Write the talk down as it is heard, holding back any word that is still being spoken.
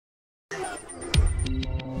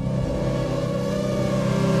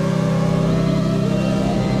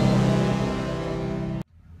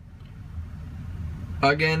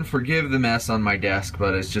Again, forgive the mess on my desk,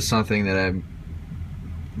 but it's just something that I'm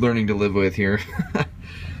learning to live with here.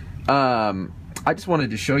 I just wanted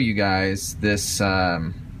to show you guys this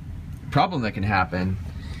problem that can happen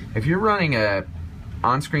if you're running a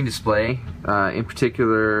on-screen display, in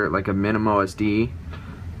particular like a minimosd,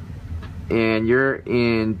 and you're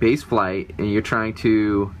in Baseflight and you're trying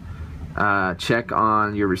to check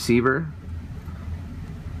on your receiver,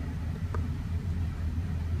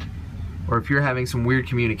 or if you're having some weird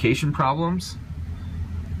communication problems.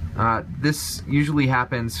 This usually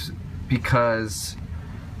happens because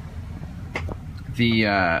the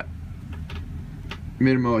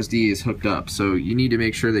minimosd is hooked up, so you need to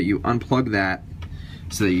make sure that you unplug that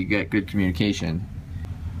so that you get good communication.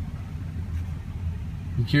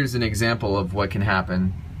 Here's an example of what can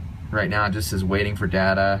happen. Right now it just says waiting for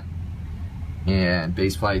data, and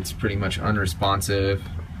Baseflight's pretty much unresponsive.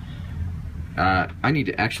 I need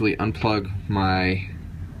to actually unplug my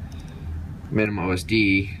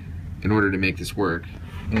minimosd in order to make this work.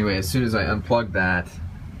 Anyway, as soon as I unplugged that,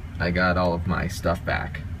 I got all of my stuff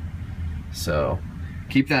back. So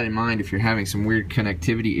keep that in mind if you're having some weird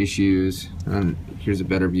connectivity issues. And here's a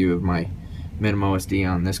better view of my minimosd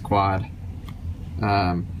on this quad.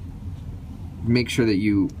 Make sure that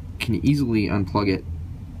you can easily unplug it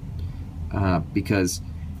because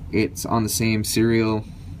it's on the same serial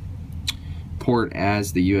port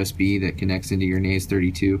as the USB that connects into your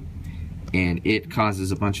Naze32, and it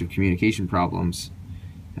causes a bunch of communication problems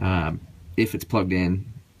if it's plugged in.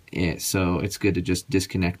 So it's good to just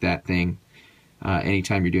disconnect that thing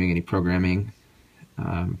anytime you're doing any programming.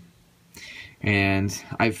 And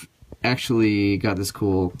I've actually got this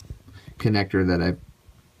cool connector that I've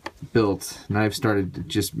built, and I've started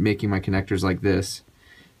just making my connectors like this.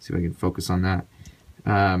 See if I can focus on that.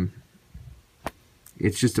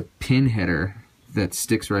 It's just a pin header that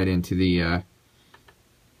sticks right into the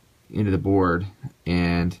board,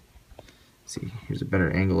 and see, here's a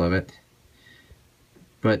better angle of it.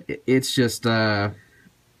 But it's just you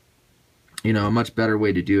know, a much better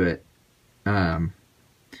way to do it,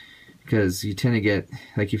 because you tend to get,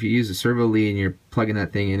 like, if you use a servo lead and you're plugging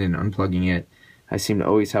that thing in and unplugging it, I seem to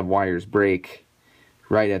always have wires break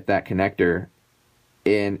right at that connector,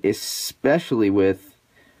 and especially with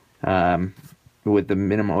the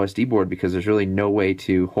minimosd board, because there's really no way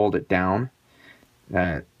to hold it down.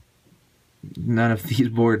 None of these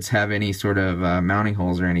boards have any sort of mounting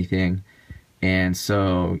holes or anything, and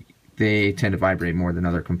so they tend to vibrate more than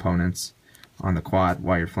other components on the quad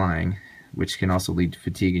while you're flying, which can also lead to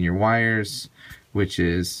fatigue in your wires, which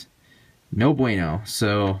is no bueno.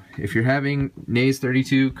 So if you're having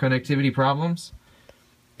Naze32 connectivity problems,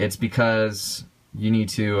 it's because you need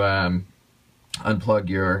to unplug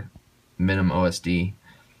your minimosd.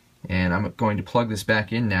 And I'm going to plug this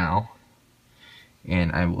back in now,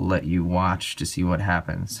 and I will let you watch to see what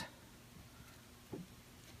happens.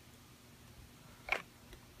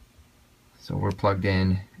 So we're plugged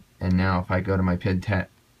in, and now if I go to my PID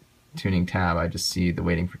tuning tab, I just see the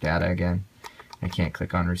waiting for data again. I can't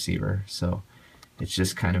click on receiver, so it's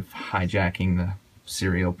just kind of hijacking the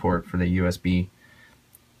serial port for the USB.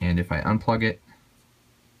 And if I unplug it,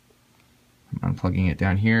 I'm unplugging it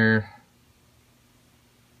down here.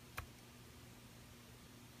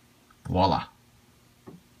 Voila.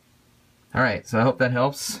 Alright, so I hope that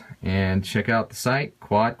helps, and check out the site,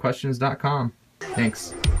 QuadQuestions.com.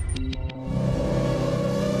 Thanks.